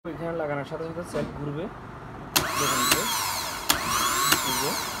এখানে লাগানোর সাথে সাথে সেট ঘুরবে।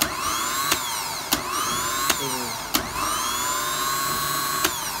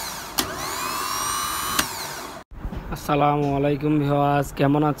 আসসালামু আলাইকুম ভিউয়ার্স,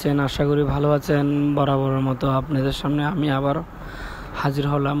 কেমন আছেন? আশা করি ভালো আছেন। বরাবরের মতো আপনাদের সামনে আমি আবার হাজির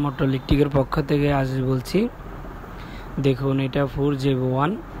হলাম মোটর ইলেকট্রিকের পক্ষ থেকে। আজ বলছি, দেখুন এটা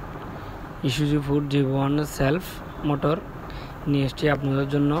 4JB1 ইস্যুজি 4JB1 সেলফ মোটর নিয়ে এসছি আপনাদের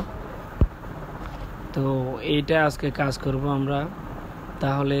জন্য। তো এইটা আজকে কাজ করব আমরা,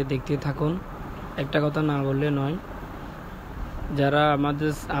 তাহলে দেখতে থাকুন। একটা কথা না বললে নয়, যারা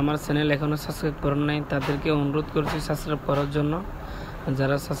আমার চ্যানেল এখনও সাবস্ক্রাইব করেন নাই তাদেরকে অনুরোধ করছি সাবস্ক্রাইব করার জন্য।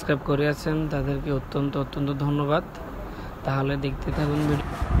 যারা সাবস্ক্রাইব করে আছেন তাদেরকে অত্যন্ত ধন্যবাদ। তাহলে দেখতে থাকুন ভিডিও।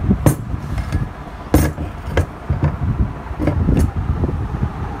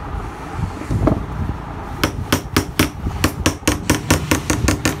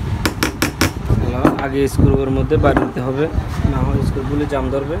 আগে স্ক্রুর মধ্যে বাড়ি দিতে হবে, না হয় স্ক্রুগুলি জাম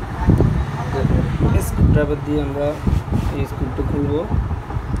ধরবে। স্ক্রুড্রাইভার দিয়ে আমরা এই স্ক্রুটা খুলব।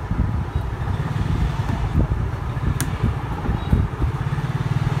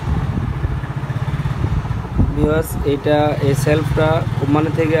 ভিউয়ার্স, এটা এই সেলফটা কোম্পানি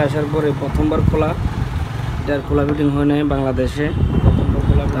থেকে আসার পরে প্রথমবার খোলা, এটার খোলা ফিটিং হয় নাই বাংলাদেশে। প্রথমবার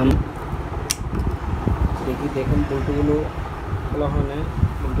খোলা দাম দেখুন, বল্টুগুলো খোলা হয় নাই,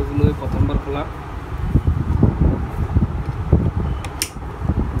 বল্টুগুলো প্রথমবার খোলা।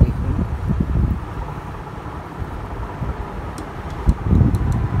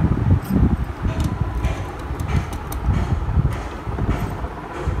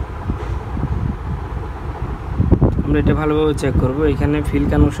 আমরা এটা ভালোভাবে চেক করব। এখানে ফিল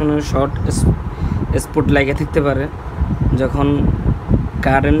কানেকশনের শর্ট স্পট লাগিয়ে থাকতে পারে। যখন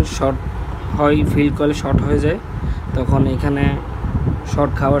কারেন্ট শর্ট হয়, ফিল কয়েল শর্ট হয়ে যায়, তখন এখানে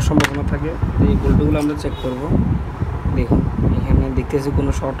শর্ট খাওয়ার সম্ভাবনা থাকে। এই বোল্টগুলো আমরা চেক করব। দেখুন, এখানে দেখতেছি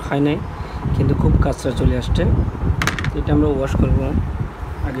কোনো শর্ট হয় নাই, কিন্তু খুব কাঁচরা চলে আসছে। এটা আমরা ওয়াশ করব।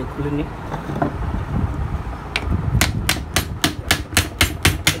 আগে খুলে নিই,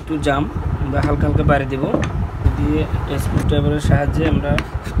 একটু জাম আমরা হালকা হালকা বাইরে দেবো দিয়ে স্ক্রুড্রাইভারের সাহায্যে আমরা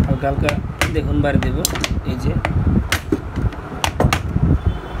হালকা হালকা দেখুন বাড়ি দেব। এই যে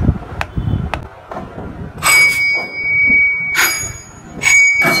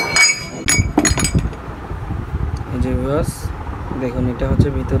ভিউয়ার্স দেখুন, এটা হচ্ছে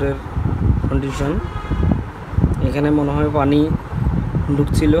ভিতরের কন্ডিশন। এখানে মনে হয় পানি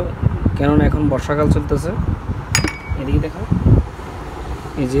ঢুকছিল, কেননা এখন বর্ষাকাল চলতেছে। এদিকে দেখো,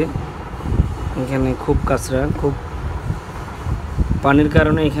 এই যে এখানে খুব কাঁচরা, খুব পানির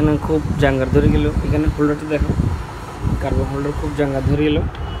কারণে এখানে খুব জাঙ্গার ধরে গেল। এখানে হোল্ডারটা দেখো, কার্বন হোল্ডার খুব জাঙ্গার ধরে গেল।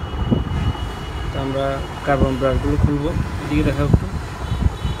 তো আমরা কার্বন ব্রাশগুলো খুলবো। এদিকে দেখো একটু,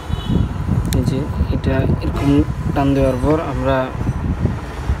 এই যে এটা এরকম টান দেওয়ার পর আমরা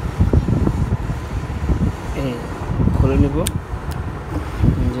এই খুলে নেব।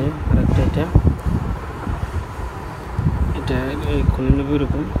 যে আরেকটা এটা খুলে নেব।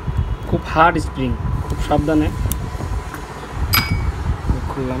 এরকম খুব হার্ড স্প্রিং, খুব সাবধানে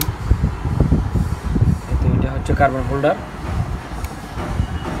খুললাম। এটা হচ্ছে কার্বন হোল্ডার।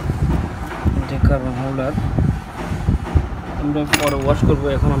 এটা কার্বন হোল্ডার আমরা পরে ওয়াশ করবো।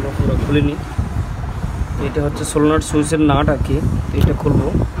 এখন আমরা পুরো খুলে নিই। এটা হচ্ছে সোলনাট সুইচের নাট আর কি। এটা খুলবো,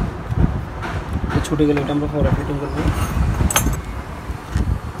 ছুটে গেলে এটা আমরা পরে ফিটিং করবো।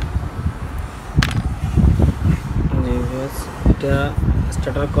 এটা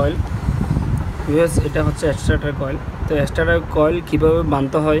স্টার্টার কয়েল। এটা হচ্ছে স্টার্টার কয়েল। তো স্টার্টার কয়েল কীভাবে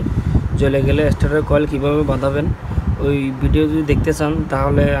বাঁধতে হয়, জ্বলে গেলে স্টার্টার কয়েল কীভাবে বাঁধাবেন, ওই ভিডিও যদি দেখতে চান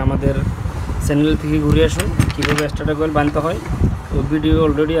তাহলে আমাদের চ্যানেল থেকে ঘুরে আসুন। কীভাবে স্টার্টার কয়েল বাঁধতে হয় ওই ভিডিও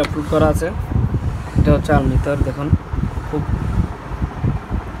অলরেডি আপলোড করা আছে। এটা হচ্ছে আর্মিথর। দেখুন খুব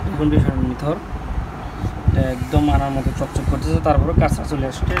কন্ডিশন মিথর, এটা একদম আনার মতো চকচক করতেছে। তারপরে কাঁচা চলে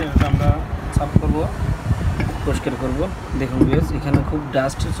আসছে, এটা আমরা সাফ করবো, পরিষ্কার করবো। দেখুন বেশ, এখানে খুব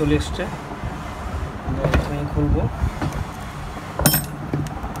ডাস্ট চলে এসছে। আমরা এখানে খুলবো।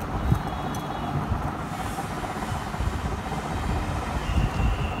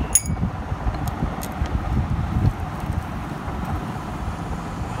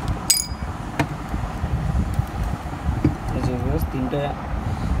 তিনটা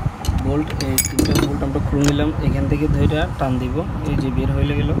বোল্ট, এই তিনটা বোল্ট আমরা খুলে নিলাম। এখান থেকে ধরে টান দিব, এই যে বের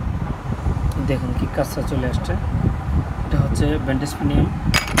হয়ে গেল। দেখুন কি কাঁচা চলে আসছে। এটা হচ্ছে ব্যান্ডেজ পিনিয়াম।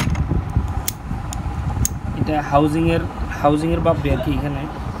 এটা হাউজিংয়ের বাপরি আর কি। এখানে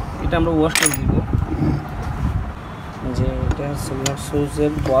এটা আমরা ওয়াশ করে দিব। যে এটা সোলার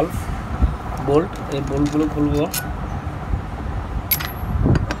সুইচের বোল্ট, এই বোল্টগুলো খুলবো।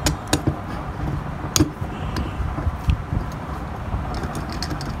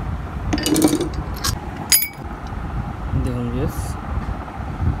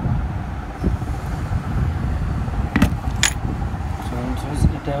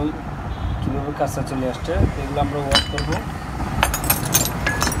 এটাও কীভাবে কাঁচা চলে আসছে, এগুলো আমরা ওয়াশ করবো।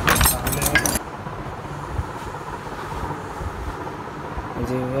 তাহলে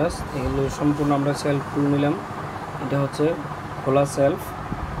যে এগুলো সম্পূর্ণ আমরা সেলফ খুলে নিলাম। এটা হচ্ছে খোলা self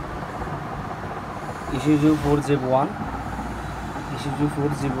Isuzu 4G1, Isuzu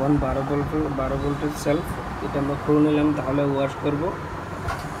 4G1 12 ভোল্টের সেলফ। এটা আমরা খুলে নিলাম, তাহলে ওয়াশ করব।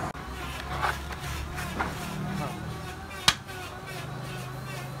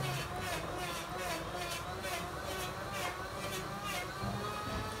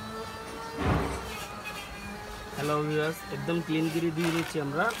 হ্যালো ভিউয়ার্স, একদম ক্লিন করে দিয়ে নিচ্ছি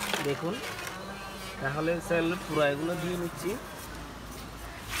আমরা, দেখুন। তাহলে সেলফ পুরো এগুলো দিয়ে নিচ্ছি।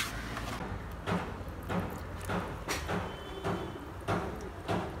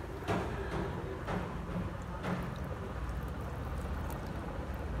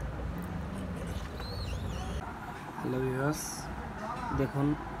 হ্যালো ভিউয়ার্স, দেখুন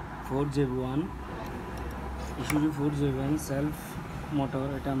 4G1 Isuzu 4G1 self motor,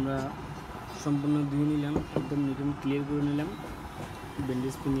 এটা আমরা সম্পূর্ণ দিয়ে নিলাম, একদম নিট অ্যান্ড ক্লিয়ার করে নিলাম।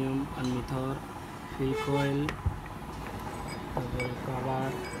 ব্যান্ডেজ প্রিমিয়াম, আর্মিথর, ফিল কয়েল, তারপরে কভার,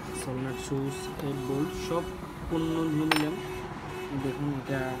 সোলনাট শুজ, হেড বোল্ট সব পণ্য দিয়ে নিলাম। দেখুন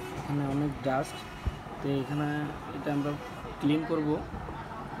এটা এখানে অনেক ডাস্ট, তো এখানে এটা আমরা ক্লিন করব।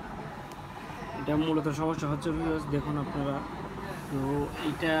 এটা মূলত সমস্যা হচ্ছে ভিউয়ার্স, দেখুন আপনারা। তো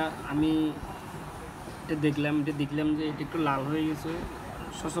এটা আমি দেখলাম যে এটা একটু লাল হয়ে গেছে।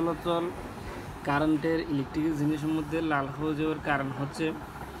 সচরাচর কারেন্টের ইলেকট্রিক জিনিসের মধ্যে লাল হওয়ার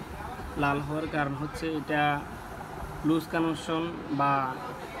কারণ হচ্ছে এটা লুজ কানেকশন বা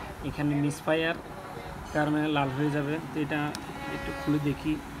এখানে মিসফায়ার কারণে লাল হয়ে যাবে। তো এটা একটু খুলে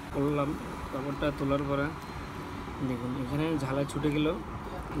করলাম। কাপড়টা তোলার পরে দেখুন এখানে ঝালাই ছুটে গেল,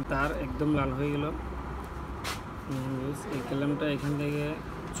 তার একদম লাল হয়ে গেল। এই কলমটা এখান থেকে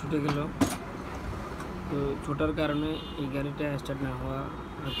ছুটে গেল, তো ছোটার কারণে এই গাড়িটা স্টার্ট না হওয়া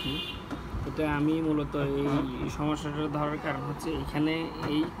আর কি। এটা আমি মূলত এই সমস্যাটা ধরার কারণ হচ্ছে এখানে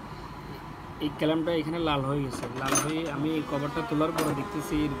এই কলমটা এখানে লাল হয়ে গেছে। লাল হয়ে আমি এই কভারটা তোলার পরে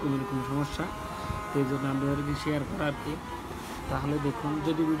দেখতেছি এরকম সমস্যা, তো এই জন্য আপনাদেরকে শেয়ার করা আর কি। তাহলে দেখুন,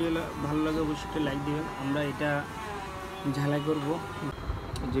 যদি ভিডিও ভালো লাগে অবশ্যই লাইক দেবেন। আমরা এটা ঝালাই করব।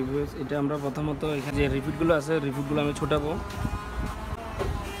 যে এটা আমরা প্রথমত এখানে যে রিপিটগুলো আছে, রিপিটগুলো আমি ছোটাবো।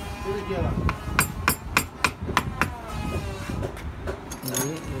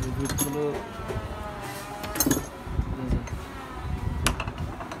 রিপিটগুলো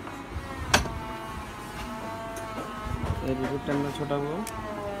এই রিপিটটা আমরা ছোটাবো।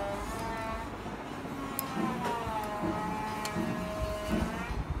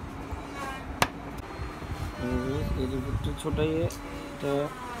 এই রিপিটটা ছোটাইয়ে এটা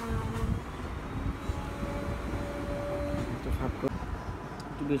ফাঁক করে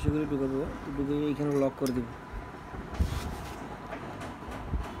একটু বেশি করে ঢুকাবো, ঢুকিয়ে এখানে লক করে দেবো।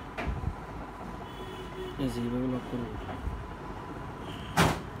 এই যে এইভাবে লক করবো।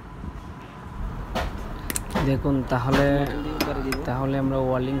 দেখুন তাহলে আমরা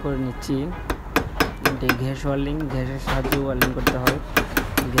ওয়ার্লিং করে নিচ্ছি। এটা গ্যাস ওয়ার্লিং, গ্যাসের সাহায্যে ওয়ার্লিং করতে হয়।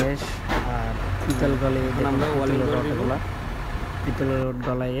 গ্যাস আর পিতল গলাইয়ে আমরা পিতলের রড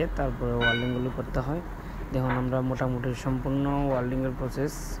গলাইয়ে তারপরে ওয়ার্লিংগুলো করতে হয়। দেখুন আমরা মোটামুটি সম্পূর্ণ ওয়ার্লিংয়ের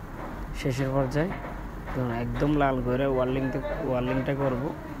প্রসেস শেষের পর্যায়ে। দেখুন একদম লাল করে ওয়ার্লিংটা করব।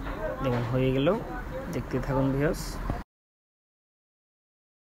 দেখুন হয়ে গেল, দেখতে থাকুন ভিউয়ার্স।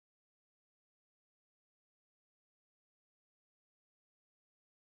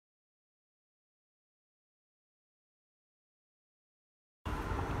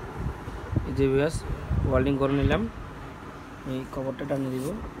 এই যে ভিউয়ার্স ওয়ার্লিং করে নিলাম। এই কভারটা টানিয়ে দিব,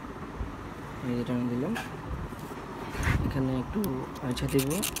 এই যে টানিয়ে দিলাম। এখানে একটু আঁচা দিব,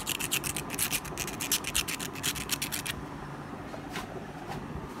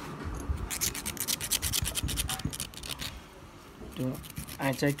 একটু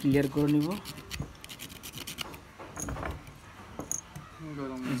আঁচা ক্লিয়ার করে নিব।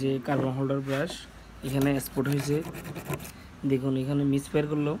 যে কার্বন হোল্ডার ব্রাশ এখানে স্পট হয়েছে, দেখুন এখানে মিসফায়ার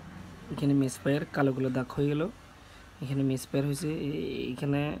করলো, এখানে মিসফায়ার কালো কালো দাগ হয়ে গেল, এখানে মিসফায়ার হয়েছে।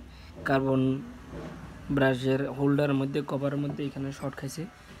 এখানে কার্বন ব্রাশের হোল্ডারের মধ্যে কভারের মধ্যে এখানে শর্ট খাইছে।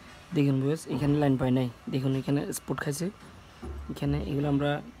 দেখুন বয়স এখানে লাইন পাই নাই, দেখুন এখানে স্পট খাইছে। এখানে এগুলো আমরা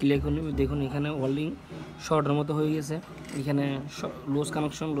ক্লিয়ার করে নেব। দেখুন এখানে ওয়েল্ডিং শর্টের মতো হয়ে গেছে। এখানে লুজ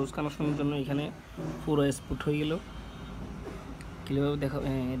কানেকশনের জন্য এখানে পুরো স্পট হয়ে গেল। ক্লিয়ারভাবে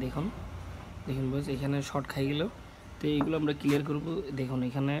দেখুন বয়স এখানে শর্ট খাই গেল। তো এইগুলো আমরা ক্লিয়ার করব। দেখুন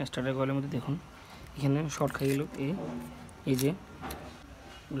এখানে স্টার্টার কয়েলের মধ্যে দেখুন এখানে শর্ট খাই গেল, এই যে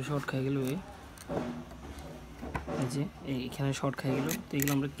শর্ট খাই গেল। এই যে এখানে শর্ট খাই গেল, তো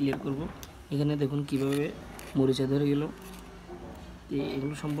এগুলো আমরা ক্লিয়ার করব। এখানে দেখুন কিভাবে মরিচা ধরে গেল,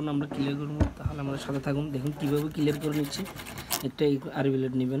 এগুলো সম্পূর্ণ আমরা ক্লিয়ার করব। তাহলে আমাদের সাথে থাকুন, দেখুন কীভাবে ক্লিয়ার করে নিচ্ছি। একটা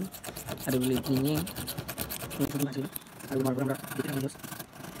আরবিলেট নেবেন, আরবিলেট নিয়ে আমরা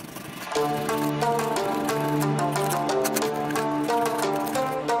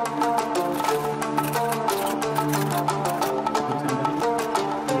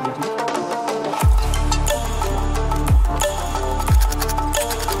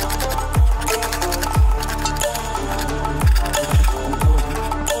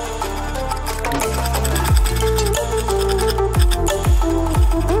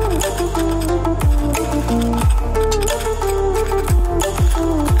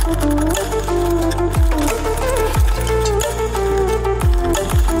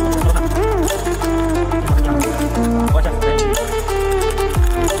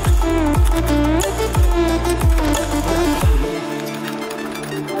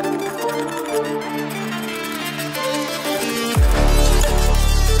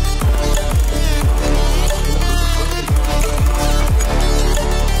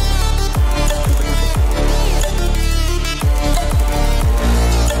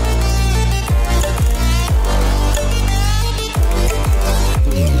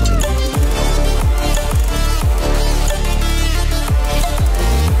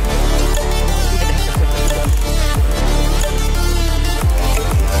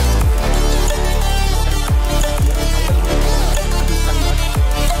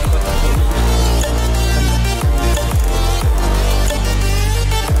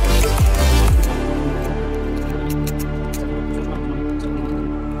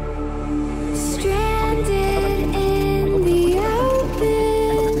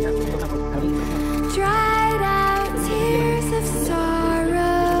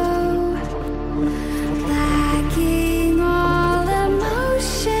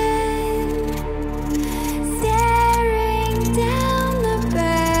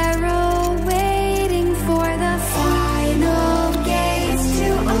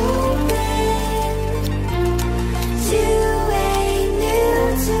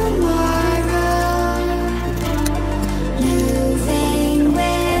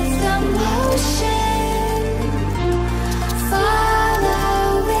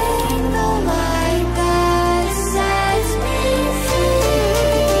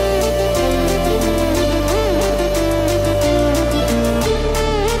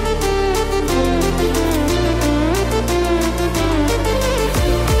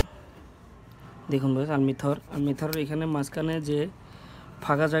দেখুন ভাই আলমিথর এখানে মাঝখানে যে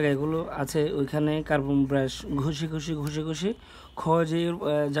ফাঁকা জায়গাগুলো আছে ওইখানে কার্বন ব্রাশ ঘষে খোঁজে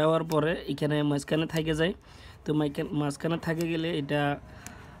যাওয়ার পরে এখানে মাঝখানে থেকে যায়। তো মাঝখানে থাকে গেলে এটা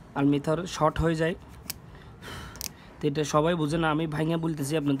আলমিথর শর্ট হয়ে যায়। তো এটা সবাই বুঝে না, আমি ভাঙা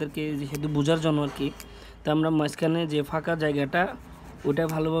বলতেছি আপনাদেরকে যেহেতু বোঝার জন্য আর কি। তো আমরা মাঝখানে যে ফাঁকা জায়গাটা ওটা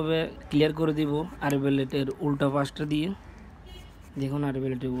ভালোভাবে ক্লিয়ার করে দিব আরবেলেটের উল্টা পাশটা দিয়ে। দেখুন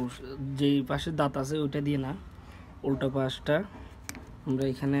আরবেলেটের যেই পাশে দাঁত আছে ওইটা দিয়ে না, উল্টা পাশটা আমরা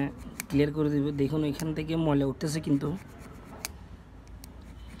এখানে ক্লিয়ার করে দিব। দেখুন এখান থেকে ময়লা উঠতেছে, কিন্তু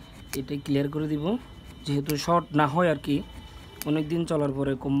এটা ক্লিয়ার করে দিব যেহেতু শর্ট না হয় আর কি। অনেক দিন চলার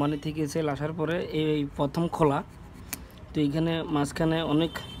পরে কোম্পানি থেকে সেল আসার পরে এই প্রথম খোলা, তো এইখানে মাঝখানে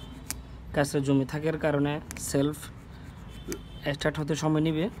অনেক কাঁচরা জমি থাকার কারণে সেলফ স্টার্ট হতে সময়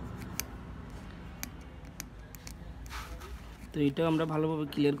নেবে। তো এটাও আমরা ভালোভাবে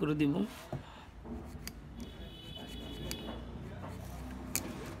ক্লিয়ার করে দিব।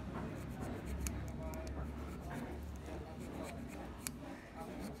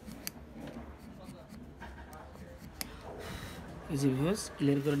 ইজি ভিউয়ার্স,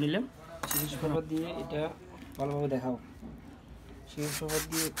 ক্লিয়ার করে নিলাম। সিরিজ পেপার দিয়ে এটা ভালোভাবে দেখাও। সিরিজ পেপার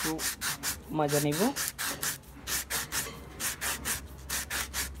দিয়ে একটু মাজা নিব।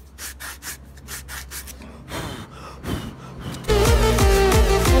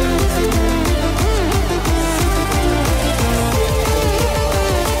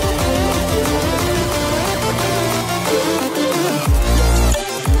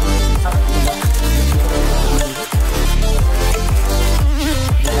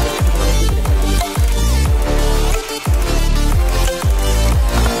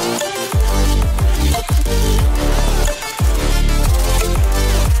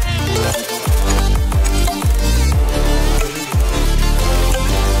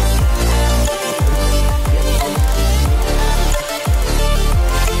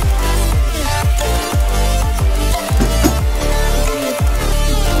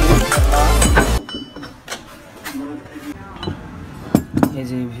 এই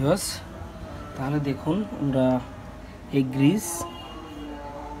যে ভিউয়ার্স, তা তাহলে দেখুন আমরা এই গ্রিস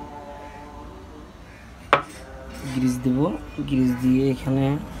দেব, গ্রিস দিয়ে এখানে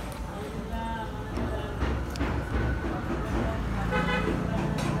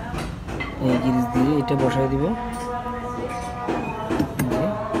এই গ্রিস দিয়ে এটা বসাই দিব।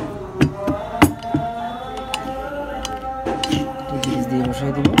 গ্রিস দিয়ে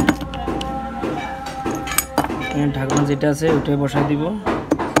বসাই দিব, ঢাকনা যেটা আছে ওইটাই বসাই দিব,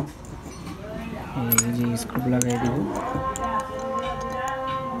 এই যে স্ক্রু লাগাই দিব।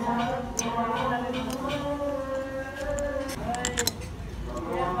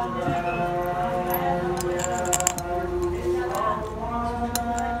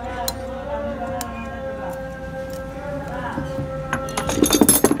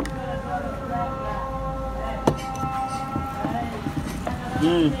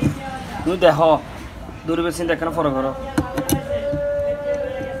 তুমি দেখো দূরে চিন্তা কেন ফরক করো।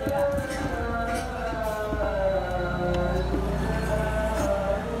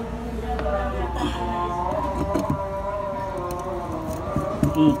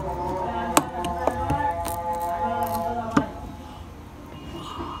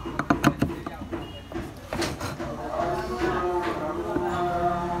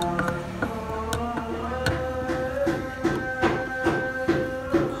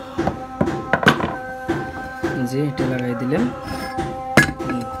 যে এটা লাগাই দিলেন।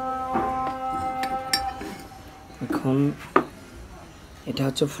 এখন এটা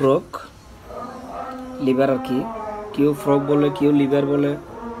হচ্ছে ফ্রক লিভার আর কি, কেউ ফ্রক বলে কেউ লিভার বলে।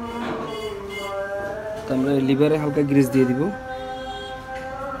 তো আমরা লিভারে হালকা গ্রিস দিয়ে দিব।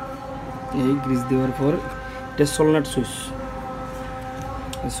 এই গ্রিস দেওয়ার পর এটা সোলনাট সুইচ,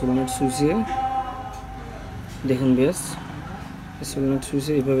 সোলনাট সুইচে দেখুন বেশ, সোলনাট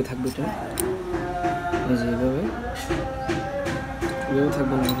সুইচে এইভাবে থাকবে এটা, এই যে এইভাবে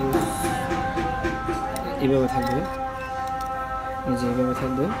থাকবে না, এইভাবে থাকবে, এই যে এইভাবে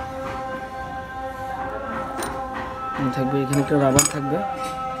থাকবে থাকবে। এখানে একটা রাবার থাকবে,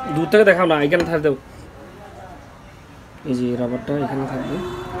 দূর থেকে দেখাও না, এখানে থাকবে, এই যে রাবারটা এখানে থাকবে,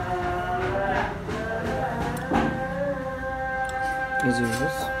 এই যে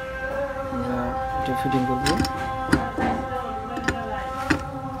আমরা এটা ফিটিং করবো।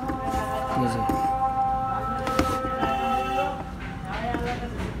 এই যে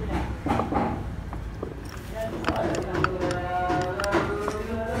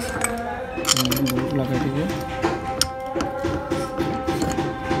লাগাই দিব।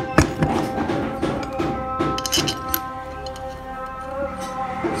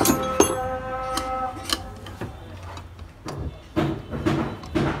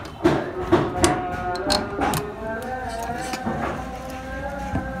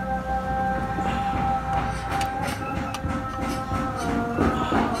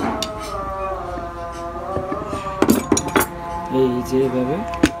 এই যে এভাবে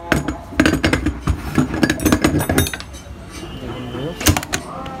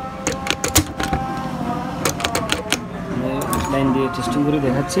লাইন দিয়ে টেস্টিং করে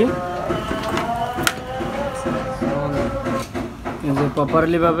দেখাচ্ছি যে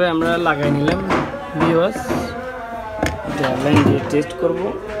প্রপারলি ভাবে আমরা লাগাই নিলাম। ভিউয়ার্স, এটা লাইন দিয়ে টেস্ট করব।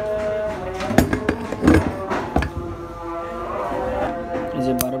 এই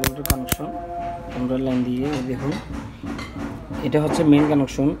যে 12 ভোল্টের কানেকশন আমরা লাইন দিয়ে দেখুন, এটা হচ্ছে মেইন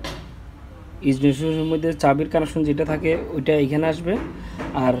কানেকশন। ইগনিশনের মধ্যে চাবির কানেকশন যেটা থাকে ওইটা এখানে আসবে,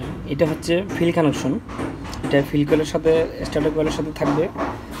 আর এটা হচ্ছে ফিল কানেকশন, এটা ফিল কয়েলের সাথে স্টার্টার কয়েলের সাথে থাকবে।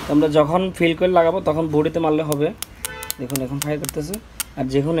 তো আমরা যখন ফিল কয়েল লাগাবো তখন বডিতে মারলে হবে। দেখুন এখন ফায়ার করতেছে, আর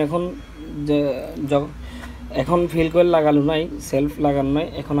এখন ফিল কয়েল লাগানো নাই, সেলফ লাগানো নাই,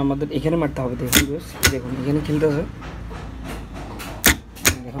 এখন আমাদের এখানে মারতে হবে। দেখুন এখানে খেলতেছে,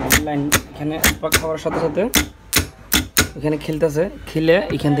 এখন লাইন এখানে পাক খাওয়ার সাথে সাথে এখানে খেলতেছে, খেলে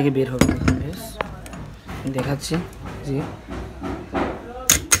এখান থেকে বের হবে। দেখাচ্ছি জি,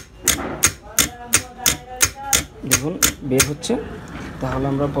 দেখুন বের হচ্ছে। তাহলে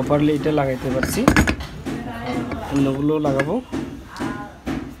আমরা প্রপারলি এটা লাগাইতে পারছি। অন্যগুলো লাগাবো।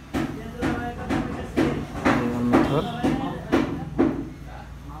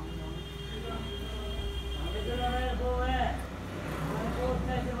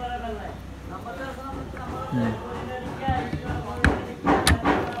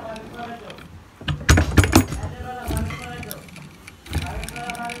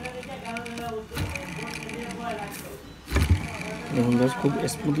 দেখুন বেশ খুব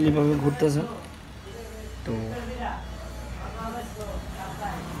স্মুথলি ভাবে ঘুরতেছে। তো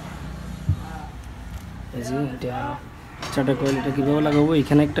এই যে এটা চাটা কয়েল, এটা কীভাবে লাগাবো,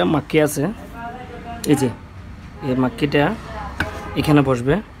 এখানে একটা মাক্কি আছে, এই যে এই মাক্কিটা এখানে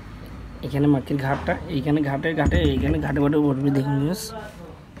বসবে, এখানে মাটির ঘাটটা, এইখানে ঘাটের ঘাটে, এইখানে ঘাটে ঘাটে বসবে। দেখুন ভিউয়ার্স,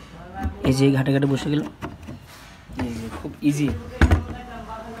 এই যে ঘাটে ঘাটে বসে গেল। এই যে খুব ইজি,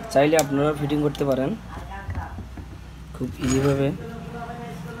 চাইলে আপনারা ফিটিং করতে পারেন খুব ইজিভাবে।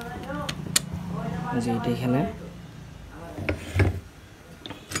 যে এটা এখানে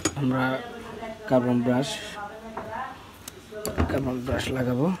আমরা কার্বন ব্রাশ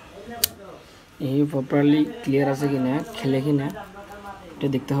লাগাবো। এই প্রপারলি ক্লিয়ার আছে কিনা, খেলে কিনা এটা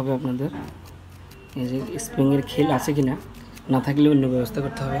দেখতে হবে আপনাদের। এই যে স্প্রিংয়ের খেল আছে কিনা, না থাকলে অন্য ব্যবস্থা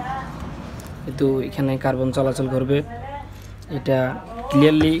করতে হবে। কিন্তু এখানে কার্বন চলাচল করবে, এটা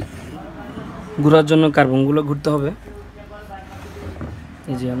ক্লিয়ারলি ঘোরার জন্য কার্বনগুলো ঘুরতে হবে।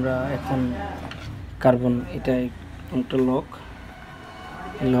 এই যে আমরা এখন কার্বন, এটা একটা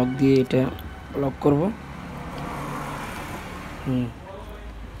লক দিয়ে এটা লক করব।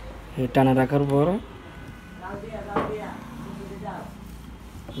 টানা রাখার পর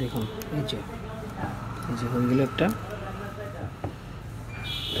দেখুন এই যে হয়ে গেল একটা।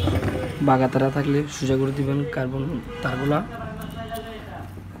 বাগা তারা থাকলে সোজা করে দিবেন কার্বন তারগুলা।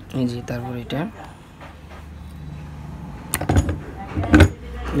 এই যে তারপর এটা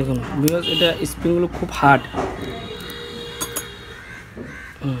দেখুন বিকজ এটা স্প্রিংগুলো খুব হার্ড।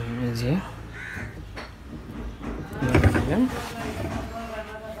 এই যে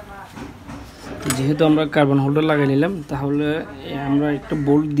যেহেতু আমরা কার্বন হোল্ডার লাগাই নিলাম, তাহলে আমরা একটা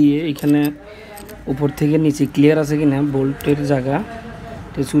বোল্ট দিয়ে এখানে উপর থেকে নিচে ক্লিয়ার আছে কিনা বোল্টের জায়গা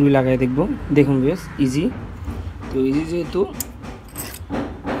চুরি লাগাই দেখব। দেখুন বেশ ইজি, তো ইজি যেহেতু,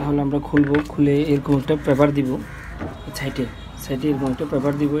 তাহলে আমরা খুলে এরকম একটা পেপার দিব সাইডে এরকম একটা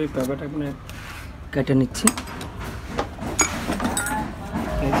পেপার দিব। এই পেপারটা আপনার কেটে নিচ্ছি।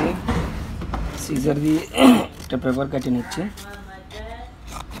 এই যে সিজার দিয়ে একটা পেপার কেটে নিচ্ছি।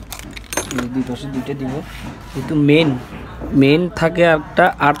 দুই পাশে দুইটা দিব, যেহেতু মেন থাকে একটা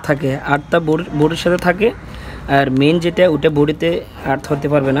আর্ট থাকে, আর্টটা বোর্ডের সাথে থাকে, আর মেন যেটা ওটা বোর্ডেতে আর্ট হতে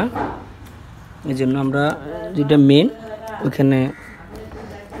পারবে না। এই জন্য আমরা যেটা মেন ওইখানে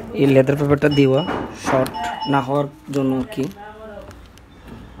এই লেদার পেপারটা দেওয়া শর্ট না হওয়ার জন্য আর কি।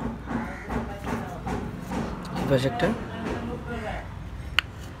 এই পাশে একটা,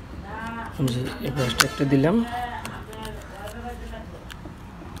 এই পাশটা একটা দিলাম।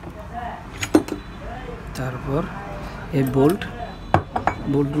 তারপর এই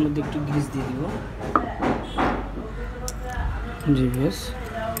বোল্টের মধ্যে একটু গ্রিস দিয়ে দিব। জি বেশ,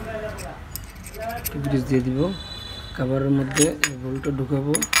 একটু গ্রিস দিয়ে দিব। কাভারের মধ্যে এই বোল্টটা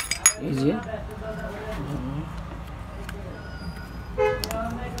ঢুকাবো। এই যে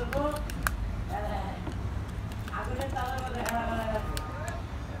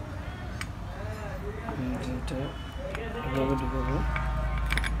এভাবে ঢুকাবো।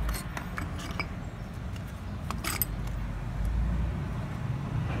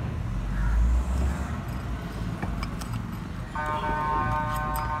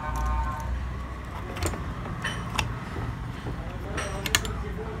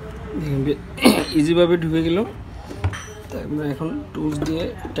 ইজিভাবে ঢুকে গেল। তারপরে এখন টুলস দিয়ে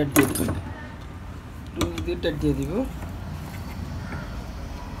টাইট দিয়ে দিব।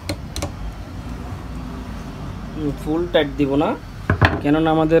 ফুল টাইট দিব না, কেননা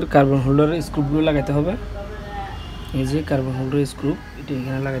আমাদের কার্বন হোল্ডারের স্ক্রুগুলো লাগাতে হবে। এই যে কার্বন হোল্ডারের স্ক্রু, এটা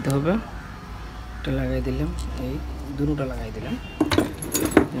এখানে লাগাতে হবে। এটা লাগাই দিলাম, এই দুটোটা লাগাই দিলাম।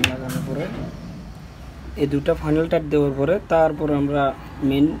 লাগানোর পরে এই দুটা ফাইনাল টাইট দেওয়ার পরে তারপরে আমরা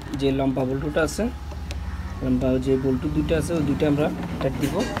মেন যে লম্বা বল্টুটা আছে, লম্বা যে বল্টু দুইটা আছে, ওই দুইটা আমরা টাইট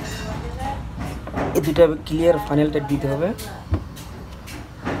দিব। এই দুইটা ক্লিয়ার ফাইনাল টাইট দিতে হবে।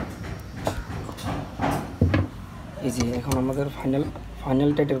 এই যে এখন আমাদের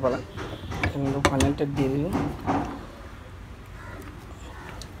ফাইনাল টাইটের পালা। এখন আমরা ফাইনাল টাইট দিয়ে দিব,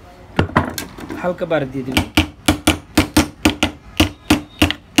 হালকা বার দিয়ে দিব।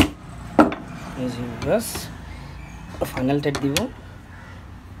 এই যে বাস ফাইনাল টাইট দিব।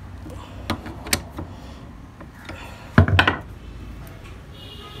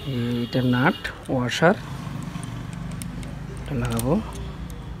 এটা নাট ওয়াশার লাগাবো।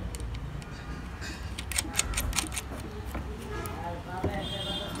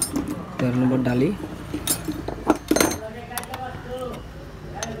 13 নম্বর ডালি।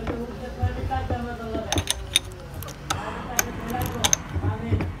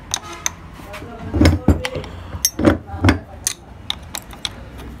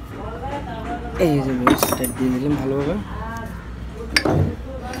 এই যে টাইট দিয়ে দিলাম ভালোভাবে।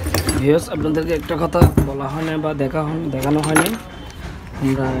 ভিউয়ার্স, আপনাদেরকে একটা কথা বলা হয় না বা দেখানো হয়নি,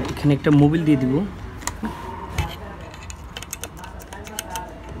 আমরা এখানে একটা মোবিল দিয়ে দিব।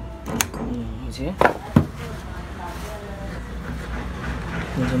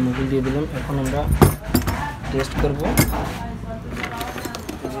 মোবিল দিয়ে দিলাম। এখন আমরা টেস্ট করব।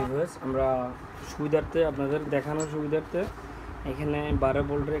 আমরা সুবিধার্থে, আপনাদের দেখানোর সুবিধার্থে এখানে 12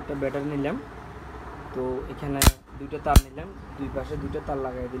 ভোল্টের একটা ব্যাটারি নিলাম। তো এখানে দুইটা তার নিলাম, দুই পাশে দুইটা তার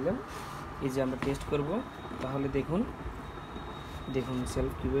লাগাই দিলাম। এই যে আমরা টেস্ট করব। তাহলে দেখুন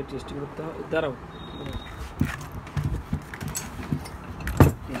সেলফ কীভাবে টেস্ট করতে হয়। দাঁড়াও,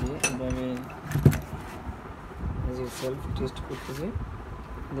 এই যে আমি এই যে সেলফ টেস্ট করতেছি।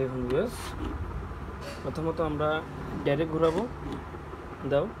 দেখুন ভিউয়ার্স, প্রথমত আমরা ডাইরেক্ট ঘোরাবো।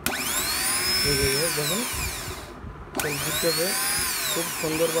 দাও, এই যে দেখুন সেলফ ঘুরতেছে, খুব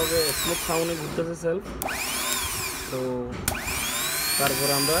সুন্দরভাবে স্মুথ সাউন্ডে ঘুরতেছে সেলফ। তো তারপর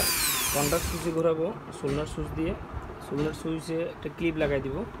আমরা কন্ট্যাক্ট সুইচে ঘোরাবো, সোলার সুইচ দিয়ে। সোলার সুইচে একটা ক্লিপ লাগাই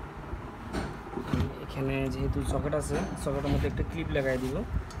দিব। এখানে যেহেতু সকেট আছে, সকেটের মধ্যে একটা ক্লিপ লাগাই দিব।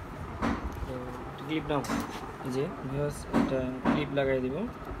 তো ক্লিপ নাও, যে ভিউয়ার্স একটা ক্লিপ লাগাই দিব।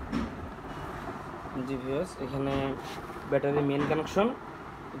 জি ভিউয়ার্স, এখানে ব্যাটারি মেন কানেকশন,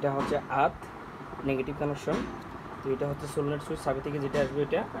 এটা হচ্ছে আর্থ নেগেটিভ কানেকশন। তো এটা হচ্ছে সোলার সুইচ, সাবে থেকে যেটা আসবে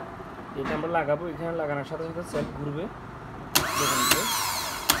এটা আমরা লাগাবো। এখানে লাগানোর সাথে সাথে সেলফ ঘুরবে। দেখুন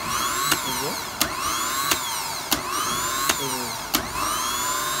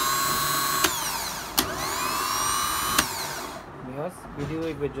ভিডিও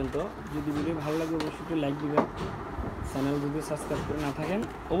এই পর্যন্ত। যদি ভিডিও ভালো লাগে অবশ্যই একটু লাইক দিবেন। চ্যানেল যদি সাবস্ক্রাইব করে না থাকেন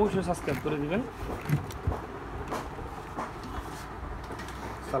অবশ্যই সাবস্ক্রাইব করে দিবেন।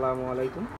 আসসালামু আলাইকুম।